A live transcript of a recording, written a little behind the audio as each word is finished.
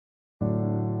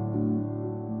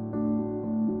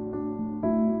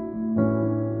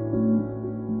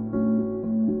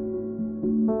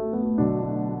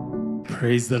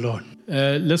Praise the Lord.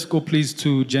 Let's go please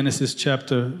to Genesis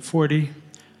chapter 40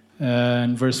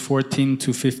 and verse 14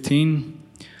 to 15.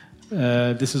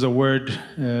 This is a word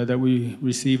that we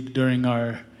received during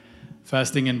our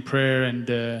fasting and prayer,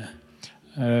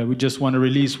 and we just want to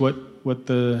release what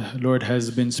the Lord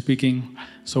has been speaking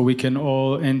so we can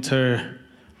all enter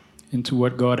into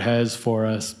what God has for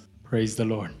us. Praise the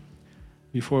Lord.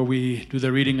 Before we do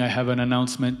the reading, I have an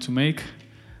announcement to make.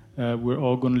 We're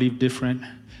all going to leave different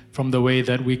from the way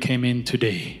that we came in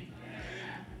today.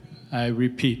 I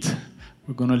repeat,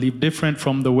 we're going to leave different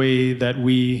from the way that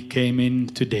we came in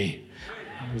today.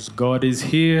 Because God is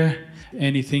here,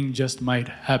 anything just might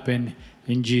happen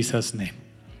in Jesus' name.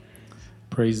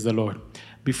 Praise the Lord.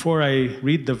 Before I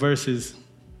read the verses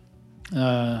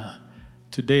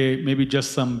today, maybe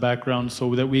just some background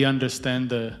so that we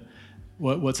understand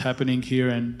what's happening here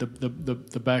and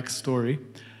the backstory.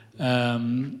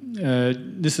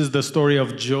 This is the story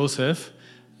of Joseph,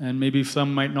 and maybe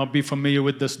some might not be familiar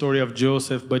with the story of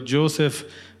Joseph, but Joseph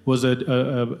was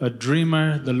a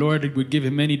dreamer. The Lord would give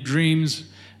him many dreams,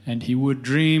 and he would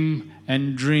dream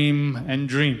and dream and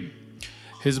dream.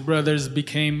 His brothers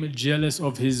became jealous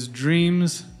of his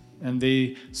dreams, and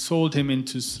they sold him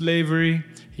into slavery.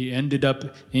 He ended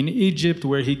up in Egypt,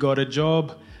 where he got a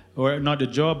job, or not a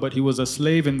job, but he was a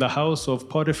slave in the house of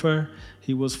Potiphar.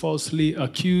 He was falsely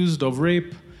accused of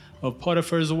rape of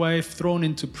Potiphar's wife, thrown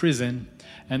into prison,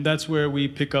 and that's where we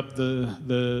pick up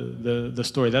the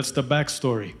story. That's the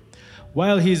backstory.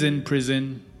 While he's in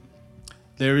prison,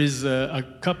 there is a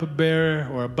cupbearer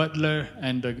or a butler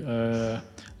and a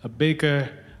baker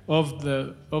of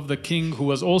the king, who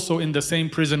was also in the same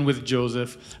prison with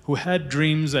Joseph, who had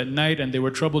dreams at night, and they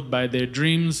were troubled by their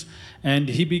dreams, and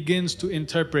he begins to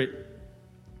interpret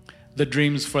the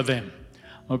dreams for them.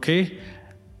 Okay?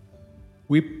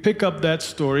 We pick up that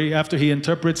story after he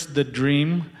interprets the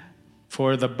dream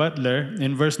for the butler.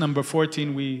 In verse number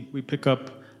 14, we pick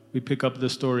up the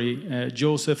story.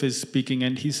 Joseph is speaking,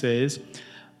 and he says,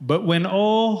 "But when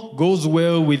all goes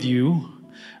well with you,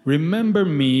 remember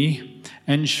me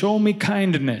and show me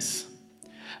kindness.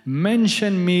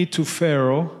 Mention me to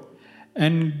Pharaoh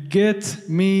and get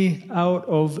me out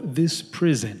of this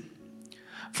prison.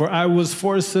 For I was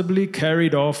forcibly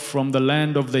carried off from the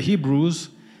land of the Hebrews,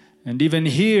 and even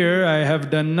here I have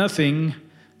done nothing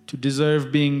to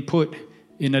deserve being put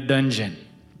in a dungeon."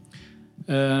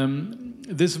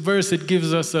 This verse, it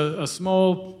gives us a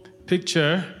small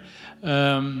picture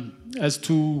as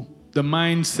to the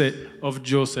mindset of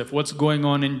Joseph, what's going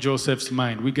on in Joseph's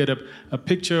mind. We get a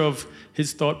picture of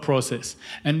his thought process.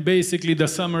 And basically the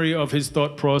summary of his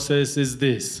thought process is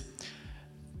this: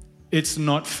 it's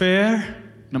not fair,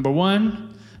 number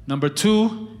one. Number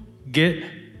two, get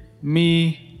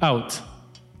me out.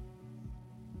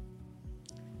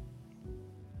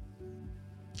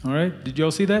 All right, did you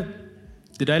all see that?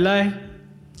 Did I lie?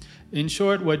 In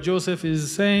short, what Joseph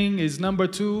is saying is number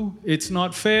two, it's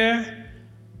not fair,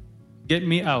 get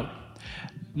me out.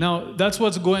 Now, that's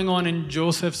what's going on in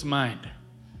Joseph's mind.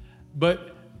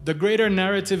 But the greater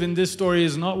narrative in this story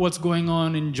is not what's going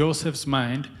on in Joseph's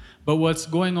mind, but what's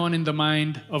going on in the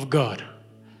mind of God.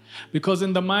 Because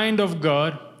in the mind of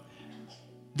God,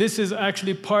 this is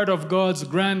actually part of God's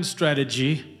grand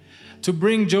strategy to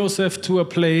bring Joseph to a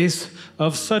place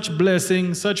of such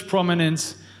blessing, such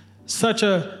prominence, such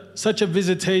a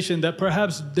visitation that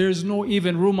perhaps there's no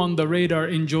even room on the radar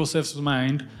in Joseph's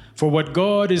mind for what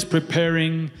God is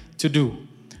preparing to do.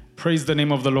 Praise the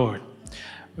name of the Lord.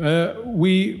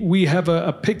 We have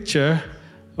a picture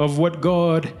of what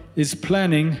God is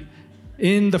planning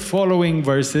in the following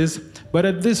verses, but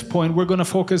at this point we're going to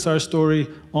focus our story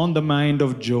on the mind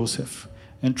of Joseph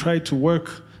and try to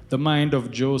work the mind of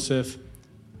Joseph.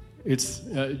 It's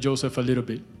Joseph a little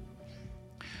bit.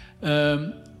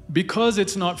 Because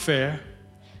it's not fair,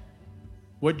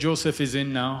 what Joseph is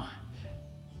in now,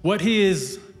 what he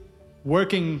is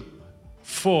working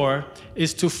for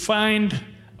is to find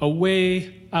a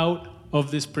way out of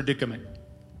this predicament.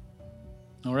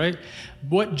 All right?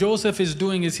 What Joseph is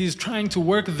doing is he's trying to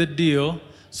work the deal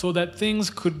so that things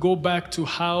could go back to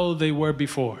how they were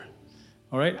before.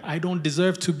 All right? I don't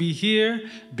deserve to be here.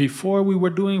 Before we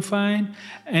were doing fine.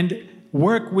 And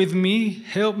work with me,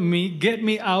 help me, get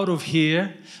me out of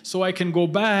here so I can go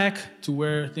back to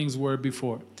where things were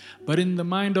before. But in the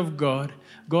mind of God,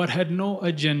 God had no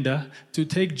agenda to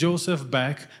take Joseph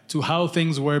back to how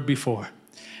things were before.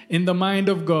 In the mind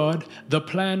of God, the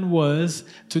plan was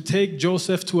to take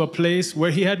Joseph to a place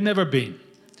where he had never been,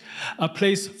 a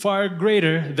place far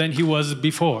greater than he was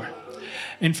before.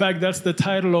 In fact, that's the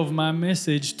title of my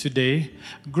message today,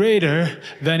 Greater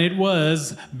Than It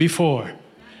Was Before.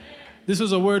 This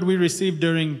was a word we received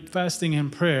during fasting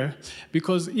and prayer,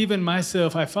 because even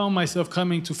myself, I found myself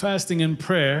coming to fasting and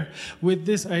prayer with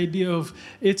this idea of,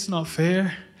 it's not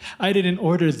fair. I didn't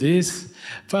order this.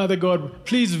 Father God,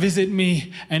 please visit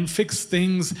me and fix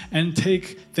things and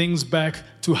take things back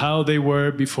to how they were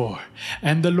before.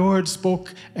 And the Lord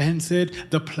spoke and said,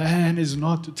 the plan is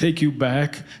not to take you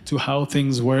back to how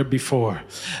things were before.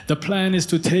 The plan is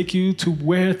to take you to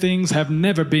where things have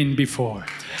never been before,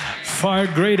 far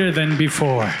greater than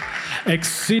before,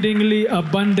 exceedingly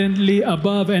abundantly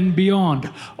above and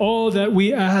beyond all that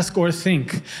we ask or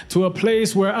think, to a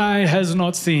place where eye has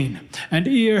not seen and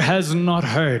ear has not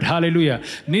heard. Hallelujah.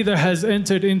 Neither has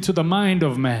entered into the mind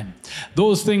of man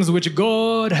those things which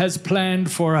God has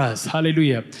planned for us.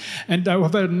 Hallelujah. And I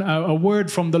have a word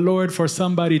from the Lord for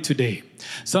somebody today.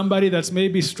 Somebody that's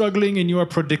maybe struggling in your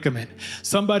predicament.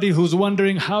 Somebody who's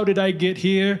wondering, how did I get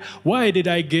here? Why did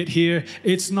I get here?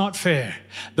 It's not fair.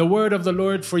 The word of the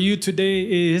Lord for you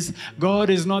today is, God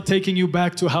is not taking you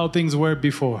back to how things were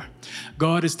before.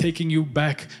 God is taking you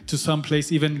back to some place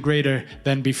even greater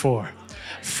than before.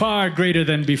 Far greater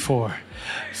than before.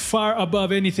 Far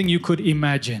above anything you could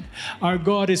imagine. Our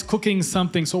God is cooking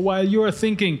something. So while you are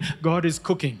thinking, God is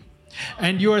cooking.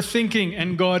 And you are thinking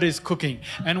and God is cooking.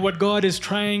 And what God is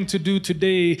trying to do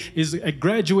today is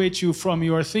graduate you from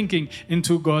your thinking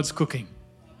into God's cooking.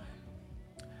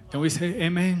 Can we say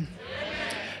amen?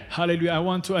 Hallelujah. I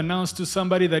want to announce to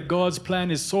somebody that God's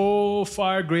plan is so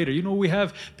far greater. You know, we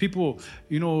have people,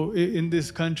 in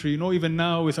this country, even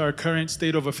now with our current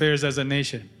state of affairs as a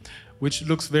nation, which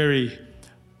looks very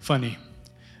funny.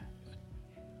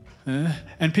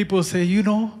 And people say,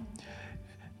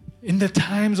 in the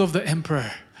times of the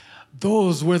emperor,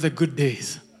 those were the good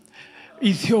days.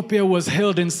 Ethiopia was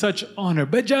held in such honor.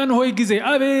 You know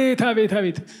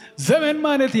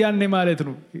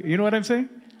what I'm saying?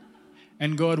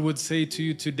 And God would say to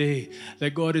you today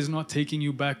that God is not taking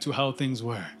you back to how things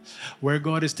were. Where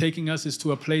God is taking us is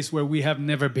to a place where we have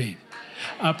never been.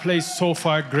 A place so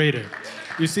far greater.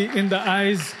 You see, in the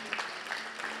eyes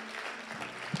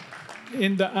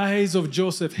of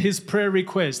Joseph, his prayer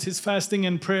request, his fasting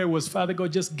and prayer was, Father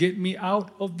God, just get me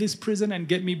out of this prison and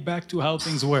get me back to how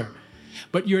things were.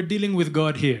 But you're dealing with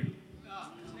God here.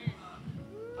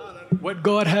 What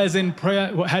God had in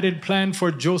plan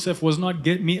for Joseph was not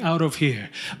get me out of here,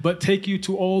 but take you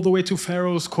to all the way to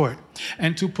Pharaoh's court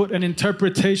and to put an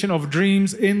interpretation of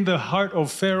dreams in the heart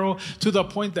of Pharaoh to the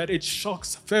point that it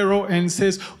shocks Pharaoh and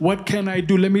says, what can I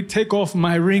do? Let me take off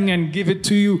my ring and give it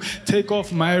to you. Take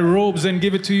off my robes and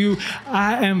give it to you.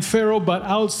 I am Pharaoh, but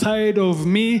outside of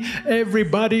me,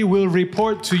 everybody will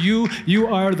report to you. You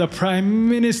are the prime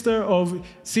minister of...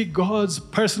 See, God's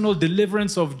personal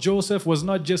deliverance of Joseph was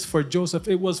not just for Joseph,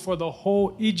 it was for the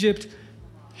whole Egypt.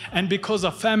 And because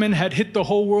a famine had hit the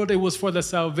whole world, it was for the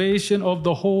salvation of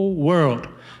the whole world.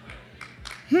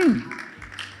 I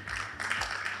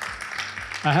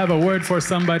have a word for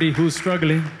somebody who's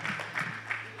struggling.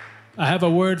 I have a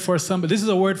word for somebody. This is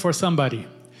a word for somebody.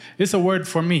 It's a word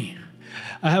for me.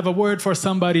 I have a word for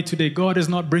somebody today. God is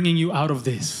not bringing you out of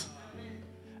this.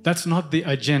 That's not the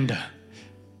agenda.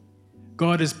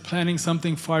 God is planning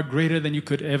something far greater than you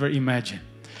could ever imagine.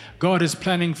 God is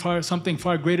planning something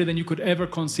far greater than you could ever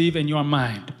conceive in your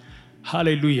mind.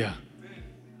 Hallelujah.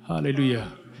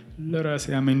 Hallelujah. Let us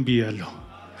say amen.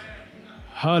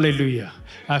 Hallelujah.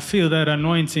 I feel that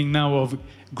anointing now of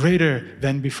greater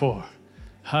than before.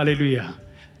 Hallelujah.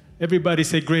 Everybody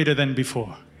say greater than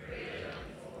before.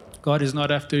 God is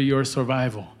not after your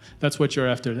survival. That's what you're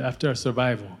after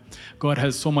survival. God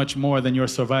has so much more than your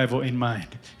survival in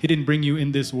mind. He didn't bring you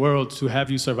in this world to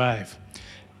have you survive.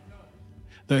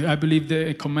 I believe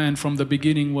the command from the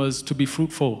beginning was to be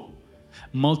fruitful,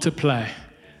 multiply,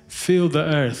 fill the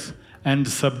earth, and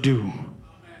subdue.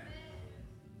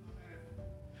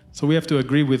 So we have to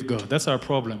agree with God. That's our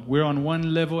problem. We're on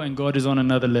one level and God is on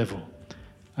another level.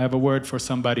 I have a word for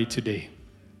somebody today.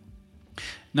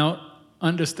 Now,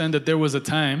 understand that there was a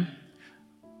time,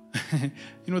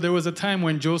 there was a time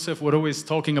when Joseph was always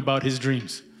talking about his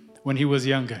dreams when he was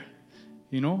younger,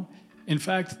 In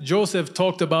fact, Joseph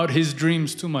talked about his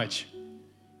dreams too much,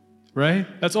 right?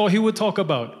 That's all he would talk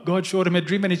about. God showed him a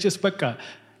dream and it's just baka.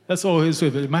 That's all his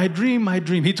my dream, my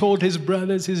dream. He told his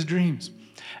brothers his dreams.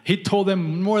 He told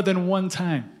them more than one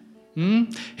time.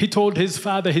 He told his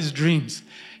father his dreams.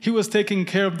 He was taking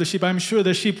care of the sheep. I'm sure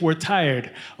the sheep were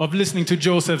tired of listening to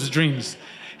Joseph's dreams.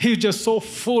 He's just so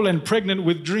full and pregnant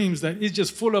with dreams that he's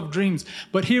just full of dreams.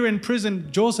 But here in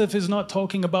prison, Joseph is not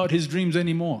talking about his dreams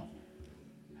anymore.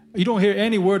 You don't hear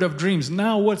any word of dreams.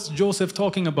 Now what's Joseph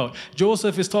talking about?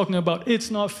 Joseph is talking about, it's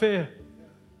not fair.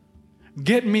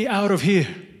 Get me out of here.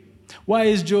 Why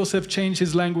is Joseph changed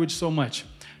his language so much?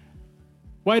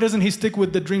 Why doesn't he stick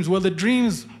with the dreams? Well, the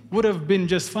dreams would have been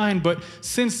just fine, but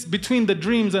since between the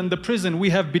dreams and the prison, we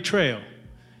have betrayal.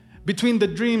 Between the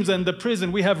dreams and the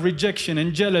prison, we have rejection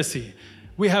and jealousy.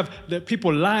 We have the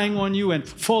people lying on you and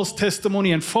false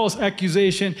testimony and false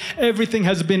accusation. Everything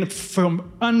has been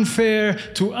from unfair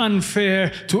to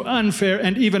unfair to unfair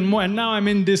and even more. And now I'm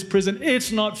in this prison.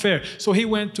 It's not fair. So he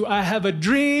went to I have a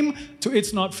dream to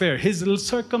it's not fair. His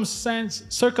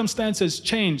circumstances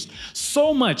changed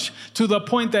so much to the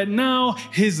point that now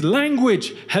his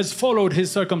language has followed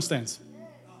his circumstance.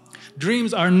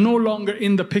 Dreams are no longer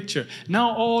in the picture.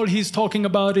 Now all he's talking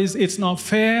about is, it's not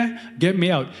fair, get me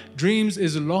out. Dreams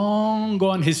is long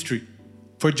gone history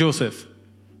for Joseph.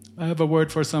 I have a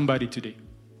word for somebody today.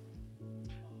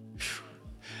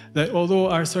 That although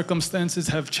our circumstances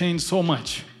have changed so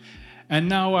much, and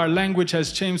now our language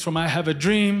has changed from I have a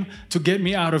dream to get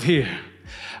me out of here,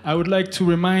 I would like to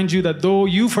remind you that though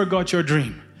you forgot your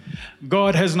dream,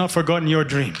 God has not forgotten your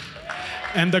dream.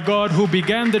 And the God who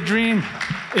began the dream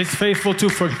is faithful to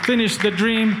finish the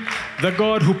dream. The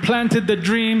God who planted the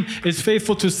dream is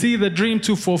faithful to see the dream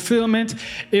to fulfillment.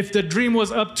 If the dream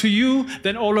was up to you,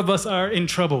 then all of us are in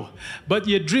trouble. But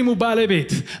Yedrimu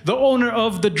Balebit, the owner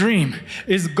of the dream,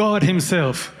 is God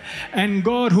himself. And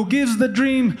God who gives the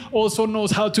dream also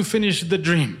knows how to finish the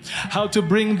dream, how to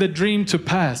bring the dream to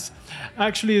pass.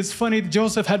 Actually, it's funny,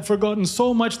 Joseph had forgotten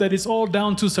so much that it's all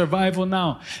down to survival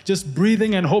now, just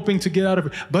breathing and hoping to get out of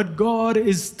it. But God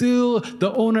is still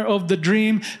the owner of the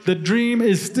dream. The dream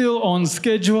is still on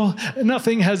schedule.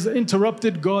 Nothing has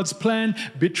interrupted God's plan.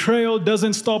 Betrayal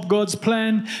doesn't stop God's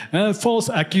plan. False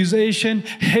accusation,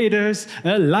 haters,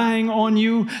 lying on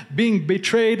you, being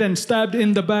betrayed and stabbed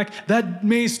in the back. That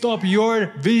may stop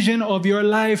your vision of your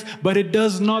life, but it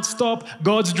does not stop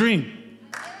God's dream.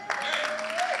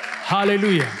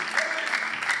 Hallelujah.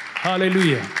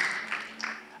 Hallelujah.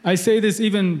 I say this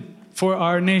even for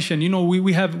our nation. You know,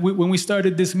 when we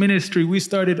started this ministry, we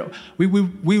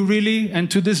really,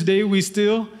 and to this day, we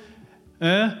still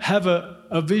have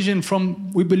a vision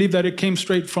we believe that it came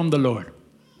straight from the Lord.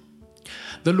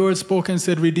 The Lord spoke and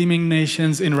said, redeeming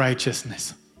nations in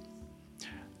righteousness.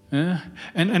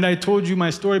 And I told you my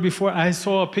story before. I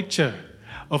saw a picture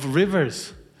of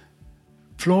rivers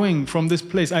flowing from this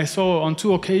place. I saw on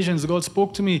 2 occasions God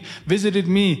spoke to me, visited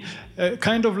me,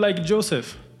 kind of like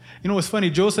Joseph. You know, it's funny,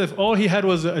 Joseph, all he had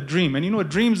was a dream. And you know,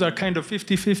 dreams are kind of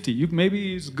 50-50.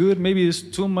 Maybe it's good, maybe it's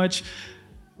too much.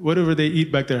 Whatever they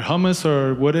eat back there, hummus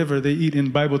or whatever they eat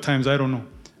in Bible times, I don't know.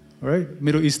 All right?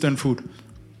 Middle Eastern food.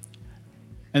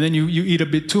 And then you eat a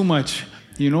bit too much,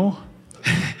 you know?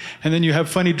 And then you have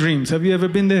funny dreams. Have you ever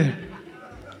been there?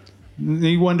 And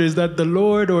you wonder, is that the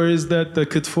Lord or is that the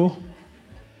kitfo?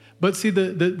 But see,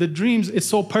 the dreams, it's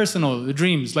so personal, the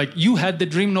dreams. Like you had the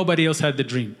dream, nobody else had the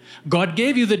dream. God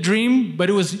gave you the dream, but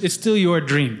it's still your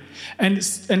dream.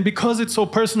 And because it's so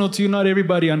personal to you, not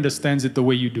everybody understands it the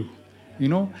way you do. You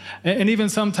know? And even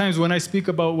sometimes when I speak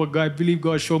about what I believe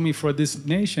God showed me for this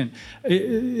nation,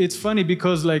 it's funny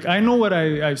because like I know what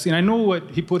I've seen. I know what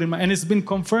he put in my, and it's been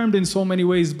confirmed in so many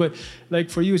ways, but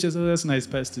like for you, it's just, oh, that's nice,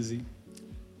 Pastor Z.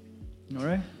 All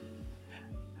right?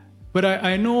 But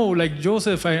I know, like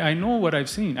Joseph, I know what I've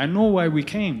seen. I know why we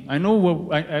came. I know what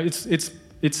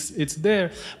it's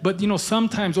there. But you know,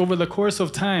 sometimes over the course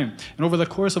of time and over the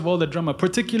course of all the drama,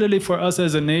 particularly for us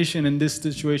as a nation in this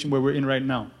situation where we're in right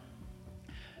now.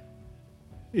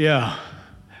 Yeah,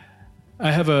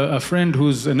 I have a friend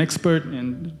who's an expert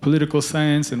in political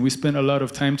science, and we spend a lot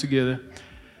of time together.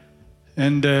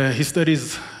 And he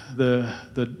studies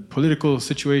the political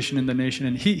situation in the nation,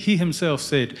 and he himself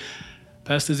said,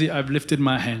 Pastor Z, I've lifted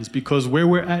my hands because where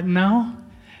we're at now,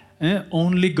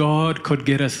 only God can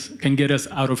get us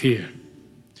out of here.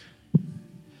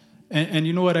 And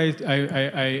you know what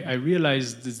I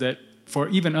realized is that for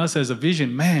even us as a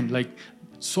vision, man, like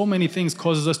so many things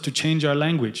causes us to change our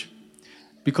language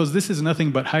because this is nothing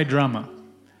but high drama.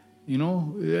 You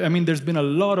know, I mean, there's been a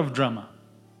lot of drama.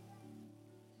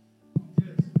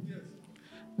 Yes.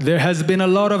 There has been a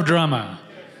lot of drama.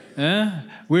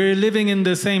 We're living in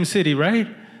the same city, right?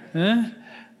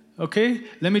 Okay,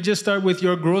 let me just start with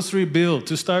your grocery bill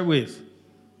to start with.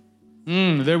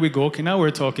 There we go. Okay, now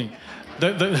we're talking.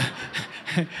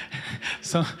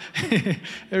 So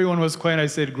everyone was quiet. I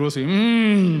said grocery.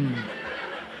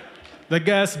 The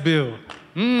gas bill.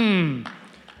 The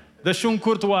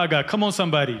shunkurtwaga. Come on,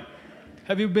 somebody.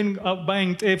 Have you been out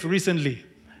buying tape recently?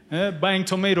 Buying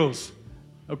tomatoes?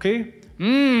 Okay.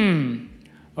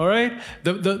 All right?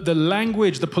 The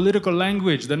language, the political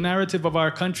language, the narrative of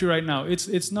our country right now, it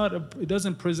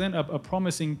doesn't present a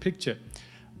promising picture.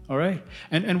 All right?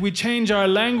 And we change our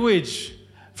language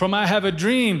from I have a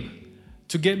dream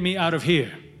to get me out of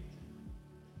here.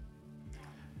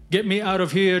 Get me out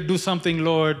of here, do something,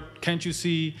 Lord, can't you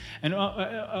see? And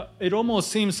it almost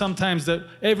seems sometimes that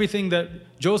everything that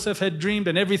Joseph had dreamed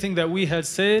and everything that we had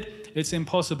said, it's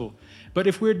impossible. But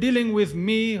if we're dealing with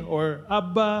me or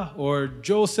Abba or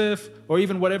Joseph or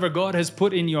even whatever God has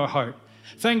put in your heart,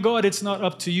 thank God it's not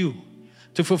up to you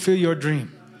to fulfill your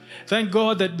dream. Thank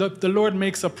God that the Lord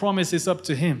makes a promise, it's up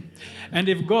to Him. And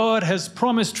if God has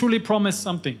promised, truly promised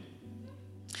something,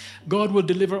 God will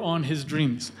deliver on His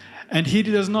dreams. And He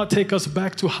does not take us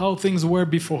back to how things were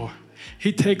before.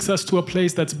 He takes us to a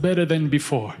place that's better than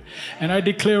before. And I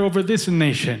declare over this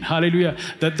nation, hallelujah,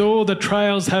 that though the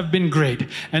trials have been great,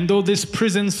 and though this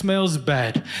prison smells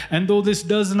bad, and though this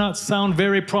does not sound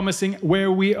very promising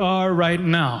where we are right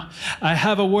now, I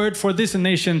have a word for this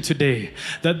nation today,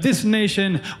 that this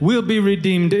nation will be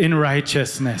redeemed in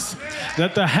righteousness,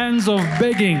 that the hands of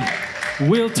begging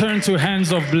will turn to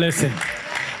hands of blessing,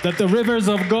 that the rivers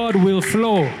of God will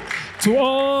flow to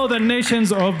all the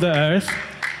nations of the earth,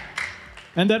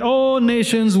 and that all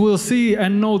nations will see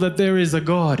and know that there is a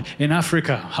God in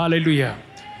Africa. Hallelujah.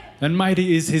 And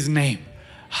mighty is His name.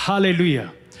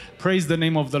 Hallelujah. Praise the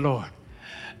name of the Lord.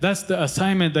 That's the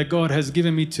assignment that God has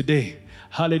given me today.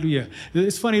 Hallelujah.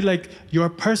 It's funny, like your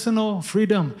personal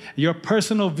freedom, your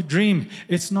personal dream,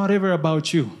 it's not ever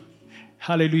about you.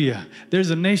 Hallelujah.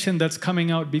 There's a nation that's coming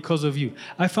out because of you.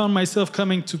 I found myself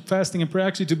coming to fasting and prayer.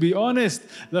 Actually, to be honest,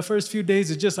 the first few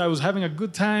days, it's just I was having a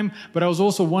good time, but I was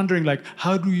also wondering, like,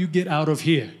 how do you get out of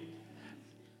here?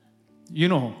 You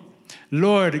know,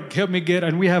 Lord, help me get,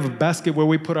 and we have a basket where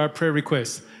we put our prayer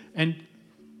requests. And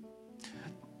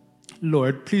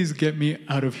Lord, please get me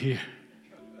out of here.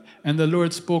 And the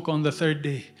Lord spoke on the third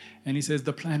day, and He says,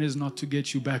 the plan is not to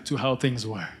get you back to how things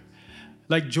were.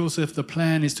 Like Joseph, the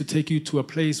plan is to take you to a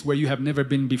place where you have never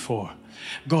been before.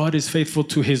 God is faithful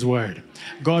to His word.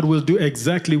 God will do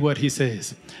exactly what He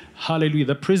says. Hallelujah.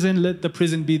 The prison, let the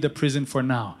prison be the prison for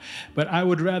now. But I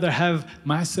would rather have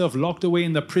myself locked away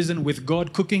in the prison with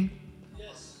God cooking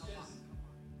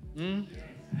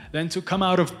than to come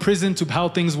out of prison to how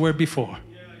things were before.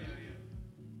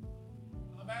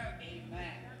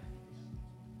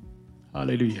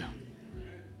 Hallelujah.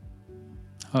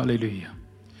 Hallelujah.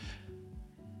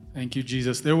 Thank you,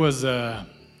 Jesus. There was, I'd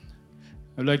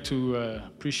like to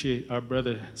appreciate our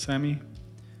brother Sammy.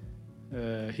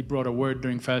 He brought a word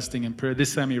during fasting and prayer.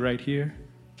 This Sammy right here.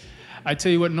 I tell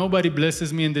you what, nobody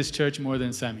blesses me in this church more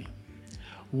than Sammy.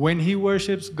 When he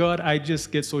worships God, I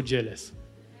just get so jealous.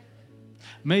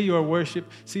 May your worship,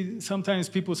 see, sometimes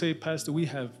people say, Pastor, we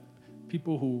have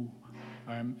people who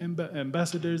are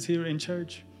ambassadors here in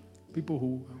church.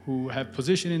 People who have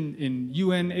position in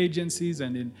UN agencies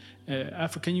and in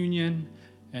African Union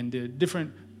and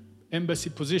different embassy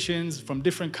positions from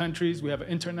different countries. We have an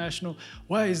international.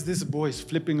 Why is this boy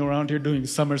flipping around here doing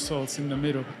somersaults in the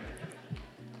middle?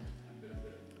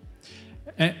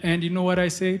 And you know what I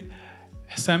said?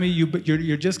 Sammy,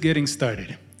 you're just getting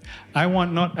started. I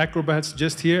want not acrobats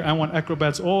just here. I want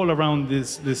acrobats all around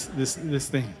this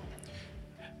thing.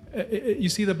 You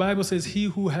see, the Bible says, he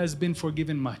who has been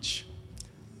forgiven much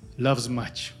loves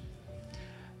much.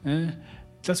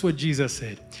 That's what Jesus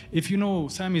said. If you know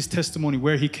Sammy's testimony,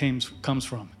 where he comes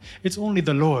from, it's only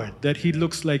the Lord that he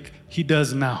looks like he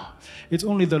does now. It's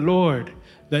only the Lord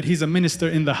that he's a minister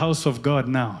in the house of God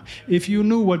now. If you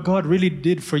knew what God really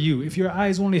did for you, if your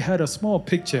eyes only had a small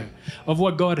picture of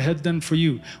what God had done for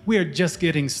you, we are just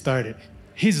getting started.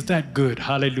 He's that good.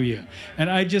 Hallelujah.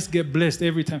 And I just get blessed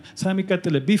every time. Sammy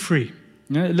Katele, be free.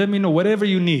 Let me know whatever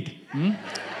you need.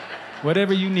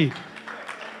 Whatever you need.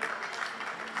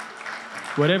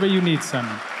 Whatever you need,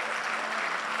 Sammy.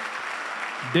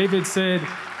 David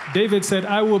said,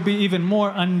 I will be even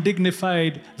more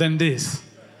undignified than this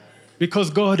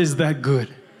because God is that good.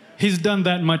 He's done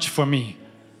that much for me.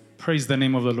 Praise the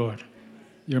name of the Lord.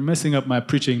 You're messing up my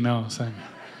preaching now, Sammy.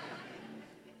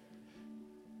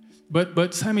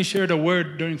 But Sammy shared a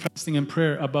word during fasting and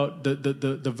prayer about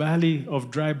the valley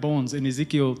of dry bones in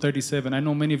Ezekiel 37. I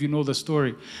know many of you know the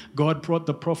story. God brought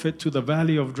the prophet to the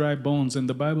valley of dry bones, and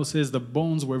the Bible says the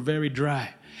bones were very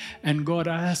dry. And God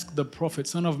asked the prophet,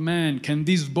 Son of man, can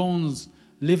these bones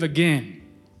live again?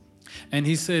 And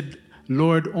he said,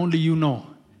 Lord, only you know.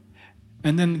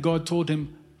 And then God told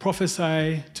him,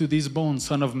 prophesy to these bones,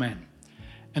 Son of man.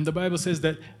 And the Bible says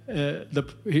that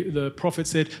the prophet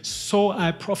said, so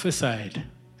I prophesied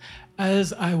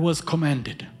as I was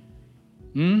commanded.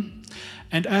 And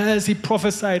as he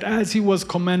prophesied, as he was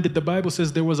commanded, the Bible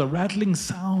says there was a rattling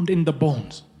sound in the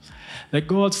bones. That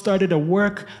God started a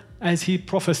work as he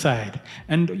prophesied.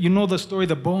 And you know the story,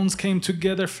 the bones came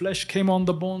together, flesh came on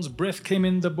the bones, breath came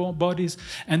in the bodies,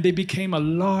 and they became a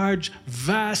large,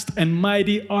 vast, and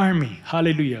mighty army.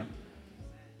 Hallelujah.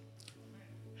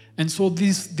 And so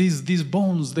these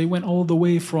bones, they went all the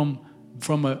way from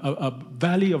a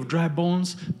valley of dry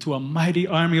bones to a mighty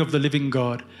army of the living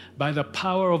God by the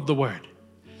power of the word.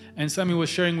 And Sammy was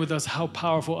sharing with us how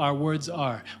powerful our words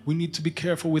are. We need to be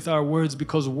careful with our words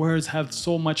because words have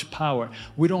so much power.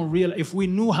 We don't realize, if we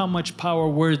knew how much power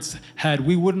words had,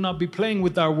 we would not be playing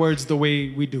with our words the way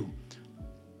we do.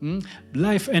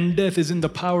 Life and death is in the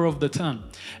power of the tongue.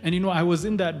 And you know, I was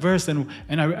in that verse and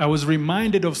I was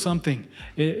reminded of something.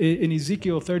 In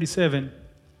Ezekiel 37,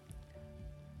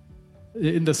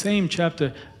 in the same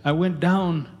chapter, I went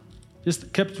down,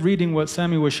 just kept reading what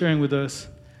Sammy was sharing with us.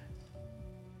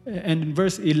 And in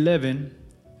verse 11,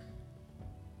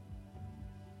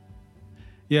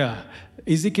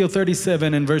 Ezekiel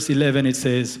 37 and verse 11, it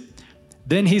says,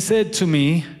 "Then he said to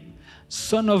me,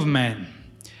 Son of man,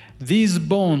 these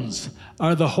bones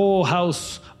are the whole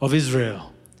house of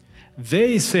Israel.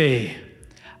 They say,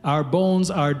 our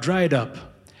bones are dried up,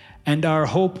 and our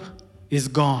hope is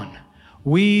gone.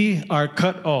 We are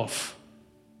cut off."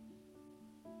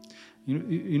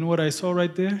 You know what I saw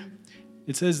right there?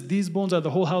 It says, these bones are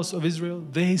the whole house of Israel.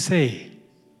 They say,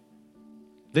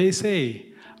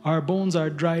 our bones are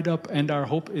dried up and our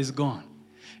hope is gone.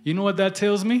 You know what that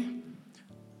tells me?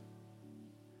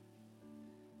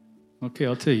 Okay,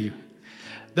 I'll tell you.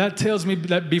 That tells me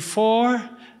that before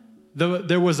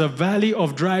there was a valley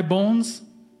of dry bones,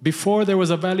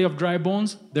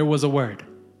 there was a word.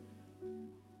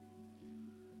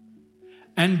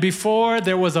 And before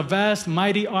there was a vast,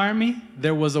 mighty army,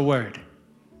 there was a word.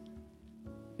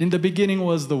 In the beginning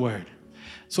was the word.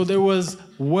 So there was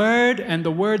word, and the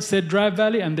word said dry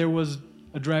valley, and there was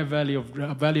a valley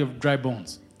of dry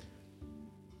bones.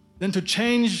 Then to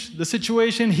change the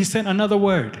situation, he sent another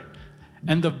word,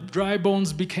 and the dry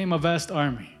bones became a vast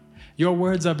army. Your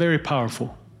words are very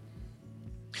powerful.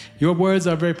 Your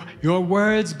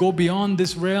words go beyond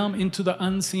this realm into the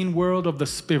unseen world of the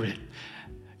spirit.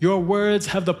 Your words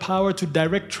have the power to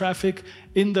direct traffic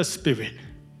in the spirit.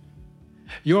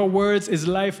 Your words is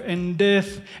life and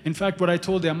death. In fact, what I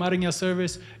told the Amarinya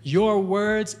service, your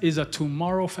words is a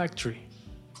tomorrow factory.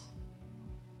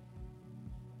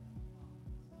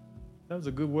 That was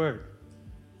a good word.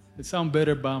 It sounds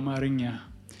better by Amarinya.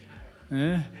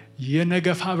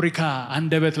 Yenega fabrika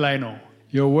andebet laino.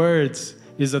 Your words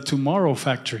is a tomorrow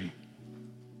factory.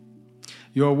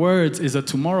 Your words is a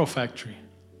tomorrow factory.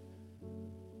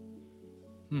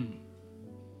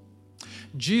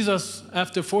 Jesus,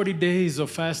 after 40 days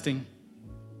of fasting,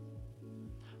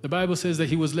 the Bible says that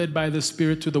he was led by the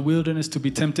Spirit to the wilderness to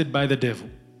be tempted by the devil.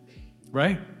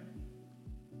 Right?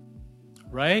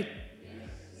 Right?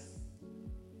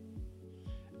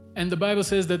 And the Bible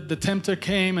says that the tempter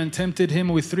came and tempted him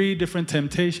with 3 different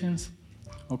temptations.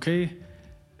 Okay?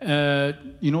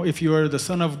 If you are the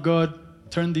Son of God,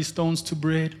 turn these stones to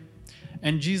bread.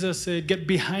 And Jesus said, "Get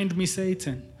behind me,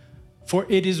 Satan, for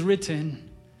it is written,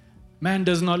 man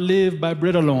does not live by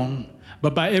bread alone,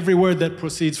 but by every word that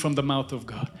proceeds from the mouth of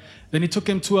God." Then he took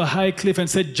him to a high cliff and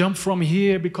said, "Jump from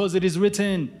here, because it is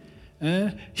written,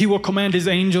 he will command his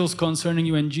angels concerning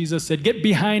you." And Jesus said, "Get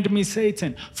behind me,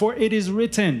 Satan, for it is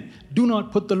written, do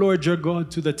not put the Lord your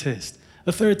God to the test."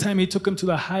 The third time he took him to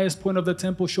the highest point of the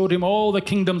temple, showed him all the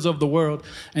kingdoms of the world,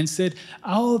 and said,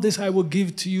 "All this I will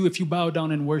give to you if you bow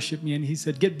down and worship me." And he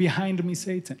said, "Get behind me,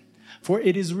 Satan, for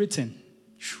it is written,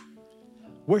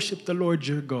 worship the Lord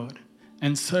your God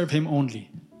and serve him only."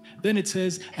 Then it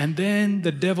says, and then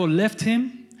the devil left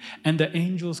him and the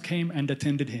angels came and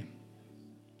attended him.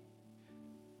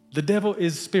 The devil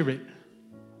is spirit.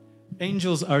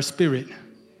 Angels are spirit.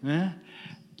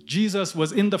 Jesus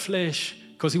was in the flesh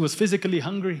because he was physically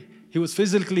hungry. He was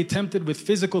physically tempted with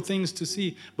physical things to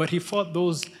see, but he fought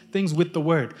those things with the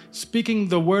word, speaking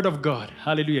the word of God.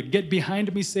 Hallelujah. "Get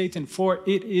behind me, Satan, for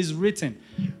it is written."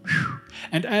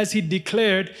 And as he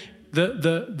declared,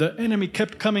 the enemy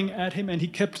kept coming at him and he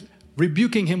kept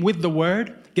rebuking him with the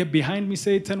word. "Get behind me,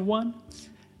 Satan," 1.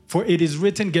 "For it is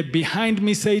written." "Get behind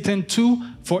me, Satan," 2.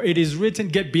 "For it is written."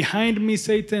 "Get behind me,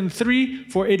 Satan," 3.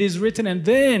 "For it is written." And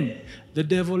then the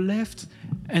devil left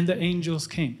and the angels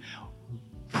came.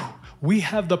 We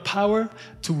have the power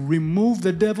to remove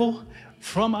the devil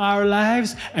from our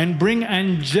lives and bring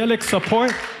angelic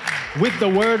support with the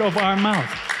word of our mouth.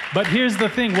 But here's the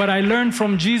thing, what I learned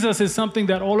from Jesus is something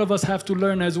that all of us have to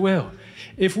learn as well.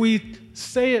 If we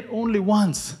say it only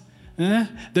once,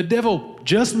 the devil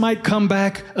just might come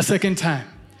back a second time.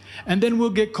 And then we'll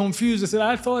get confused and say,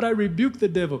 I thought I rebuked the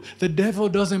devil. The devil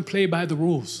doesn't play by the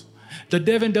rules. The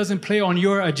devil doesn't play on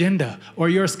your agenda or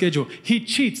your schedule. He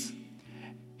cheats.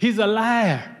 He's a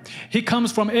liar. He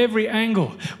comes from every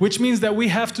angle, which means that we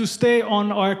have to stay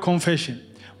on our confession.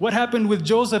 What happened with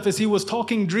Joseph is he was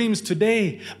talking dreams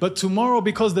today, but tomorrow,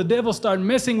 because the devil started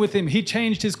messing with him, he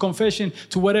changed his confession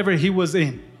to whatever he was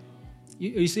in.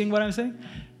 You seeing what I'm saying?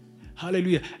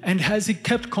 Hallelujah. And has he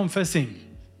kept confessing?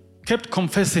 Kept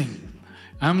confessing.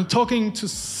 I'm talking to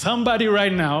somebody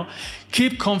right now.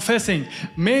 Keep confessing.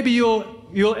 Maybe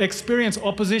you'll experience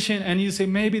opposition and you say,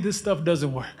 maybe this stuff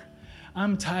doesn't work.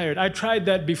 I'm tired. I tried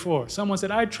that before. Someone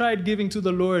said, I tried giving to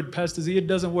the Lord, Pastor Z. It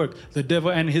doesn't work. The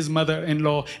devil and his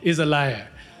mother-in-law is a liar.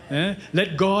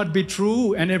 Let God be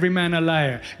true and every man a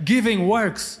liar. Giving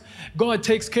works. God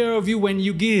takes care of you when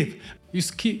you give. You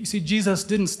see, Jesus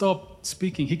didn't stop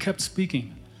speaking. He kept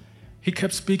speaking. He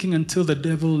kept speaking until the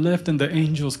devil left and the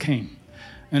angels came.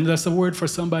 And that's a word for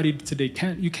somebody today.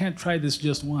 You can't try this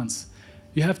just once.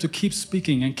 You have to keep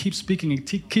speaking and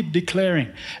keep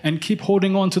declaring and keep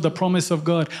holding on to the promise of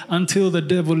God until the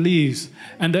devil leaves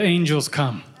and the angels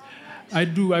come.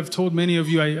 I've told many of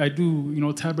you, I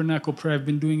do, tabernacle prayer. I've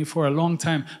been doing it for a long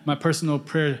time, my personal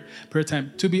prayer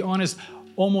time. To be honest,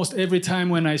 almost every time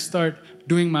when I start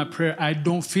doing my prayer, I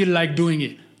don't feel like doing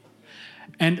it.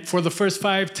 And for the first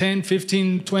 5, 10,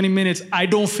 15, 20 minutes, I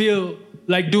don't feel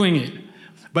like doing it.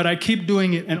 But I keep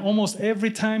doing it, and almost every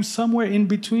time, somewhere in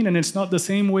between, and it's not the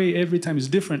same way every time, it's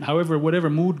different, however, whatever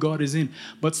mood God is in,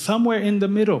 but somewhere in the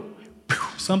middle,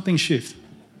 something shifts.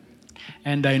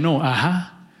 And I know,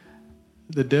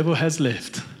 the devil has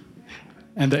left,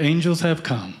 and the angels have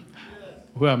come,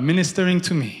 who are ministering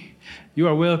to me. You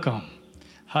are welcome.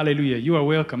 Hallelujah, you are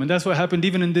welcome. And that's what happened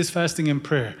even in this fasting and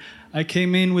prayer. I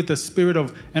came in with the spirit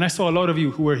of, and I saw a lot of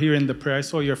you who were here in the prayer, I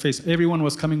saw your face. Everyone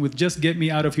was coming with, just get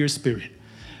me out of here spirit.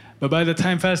 But by the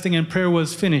time fasting and prayer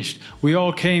was finished, we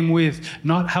all came with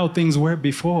not how things were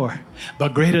before,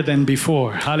 but greater than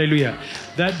before. Hallelujah.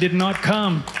 That did not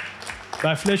come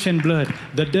by flesh and blood.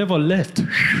 The devil left.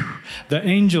 The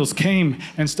angels came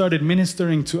and started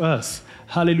ministering to us.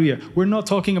 Hallelujah. We're not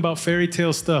talking about fairy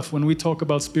tale stuff when we talk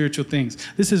about spiritual things.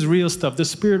 This is real stuff. The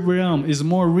spirit realm is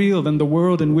more real than the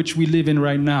world in which we live in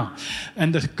right now.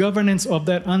 And the governance of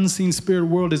that unseen spirit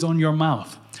world is on your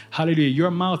mouth. Hallelujah.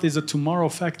 Your mouth is a tomorrow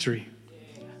factory.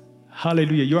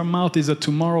 Hallelujah. Your mouth is a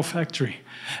tomorrow factory.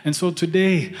 And so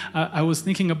today, I was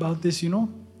thinking about this,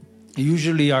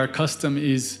 Usually our custom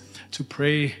is to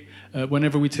pray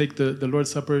whenever we take the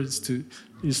Lord's Supper is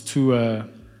to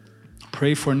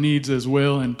pray for needs as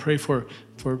well and pray for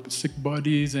sick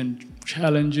bodies and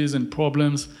challenges and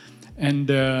problems.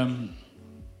 And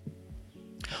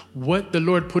what the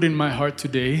Lord put in my heart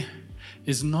today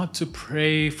is not to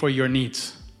pray for your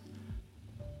needs.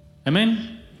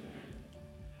 Amen?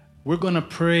 We're going to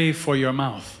pray for your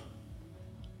mouth.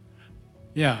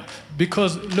 Yeah,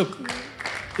 because look,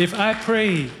 if I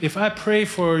pray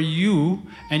for you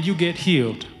and you get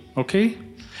healed, okay?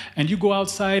 And you go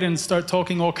outside and start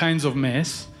talking all kinds of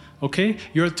mess, okay?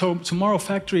 Your tomorrow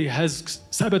factory has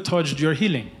sabotaged your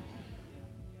healing.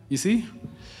 You see?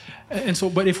 And so,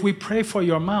 but if we pray for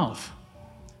your mouth,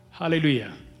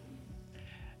 hallelujah,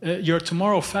 your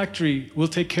tomorrow factory will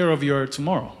take care of your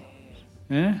tomorrow.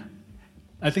 Yeah?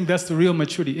 I think that's the real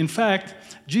maturity. In fact,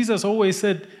 Jesus always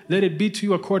said, let it be to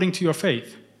you according to your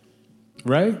faith.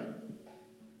 Right?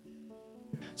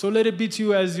 So let it be to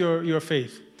you as your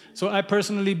faith. So I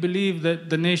personally believe that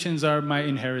the nations are my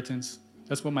inheritance.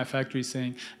 That's what my factory is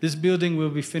saying. This building will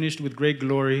be finished with great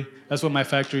glory. That's what my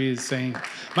factory is saying.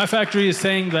 My factory is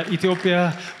saying that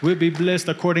Ethiopia will be blessed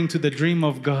according to the dream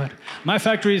of God. My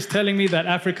factory is telling me that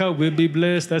Africa will be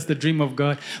blessed. That's the dream of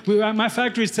God. My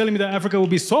factory is telling me that Africa will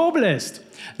be so blessed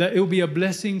that it will be a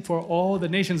blessing for all the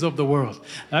nations of the world.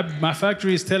 My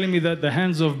factory is telling me that the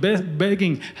hands of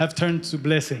begging have turned to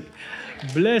blessing.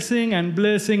 Blessing and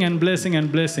blessing and blessing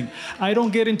and blessing. I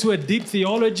don't get into a deep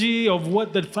theology of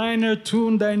what the finer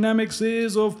tune dynamics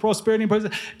is of prosperity.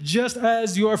 Just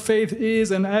as your faith is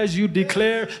and as you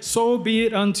declare, so be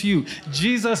it unto you.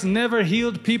 Jesus never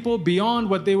healed people beyond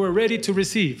what they were ready to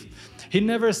receive. He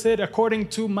never said, according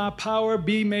to my power,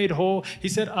 be made whole. He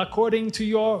said, according to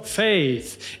your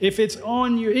faith. If it's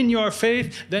on you, in your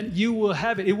faith, then you will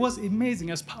have it. It was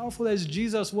amazing. As powerful as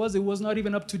Jesus was, it was not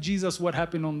even up to Jesus what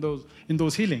happened in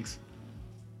those healings.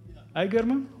 I get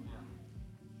them?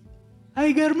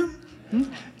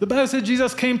 The Bible said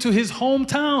Jesus came to his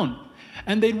hometown.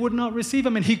 and they would not receive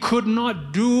him, and he could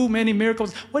not do many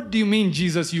miracles. What do you mean,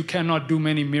 Jesus, you cannot do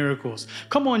many miracles?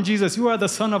 Come on, Jesus, you are the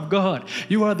Son of God.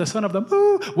 You are the Son of the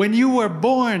Moon. When you were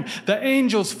born, the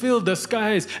angels filled the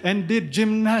skies and did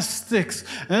gymnastics.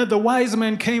 The wise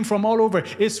men came from all over.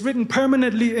 It's written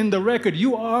permanently in the record.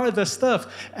 You are the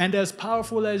stuff. And as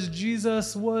powerful as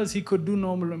Jesus was, he could do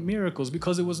no miracles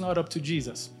because it was not up to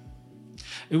Jesus.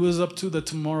 It was up to the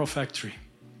Tomorrow Factory.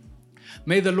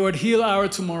 May the Lord heal our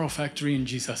Tomorrow Factory in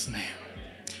Jesus' name.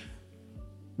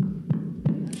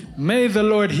 May the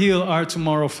Lord heal our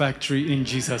Tomorrow Factory in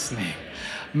Jesus' name.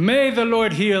 May the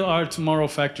Lord heal our Tomorrow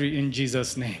Factory in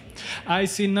Jesus' name. I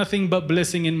see nothing but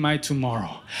blessing in my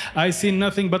tomorrow. I see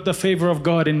nothing but the favor of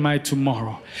God in my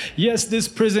tomorrow. Yes, this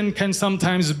prison can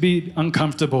sometimes be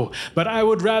uncomfortable, but I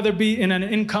would rather be in an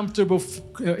uncomfortable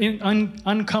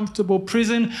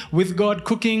prison with God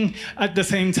cooking at the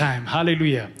same time.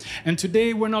 Hallelujah. And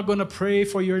today we're not going to pray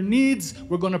for your needs.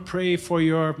 We're going to pray for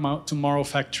your Tomorrow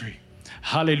Factory.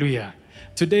 Hallelujah.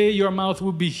 Today your mouth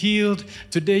will be healed.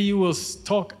 Today you will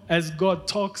talk as God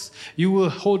talks. You will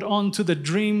hold on to the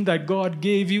dream that God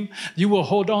gave you. You will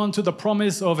hold on to the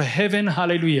promise of heaven.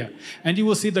 Hallelujah. And you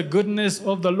will see the goodness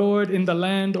of the Lord in the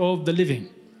land of the living.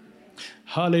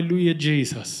 Hallelujah,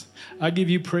 Jesus. I give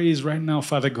you praise right now,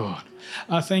 Father God.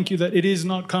 I thank you that it is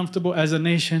not comfortable as a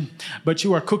nation, but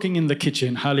you are cooking in the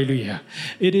kitchen. Hallelujah.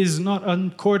 It is not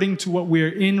according to what we're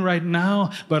in right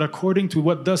now, but according to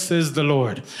what thus says the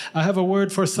Lord. I have a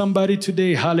word for somebody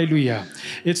today. Hallelujah.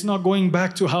 It's not going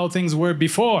back to how things were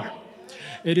before.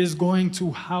 It is going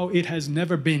to how it has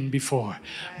never been before.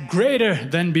 Greater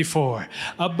than before.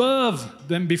 Above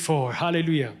than before.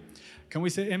 Hallelujah. Can we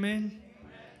say amen?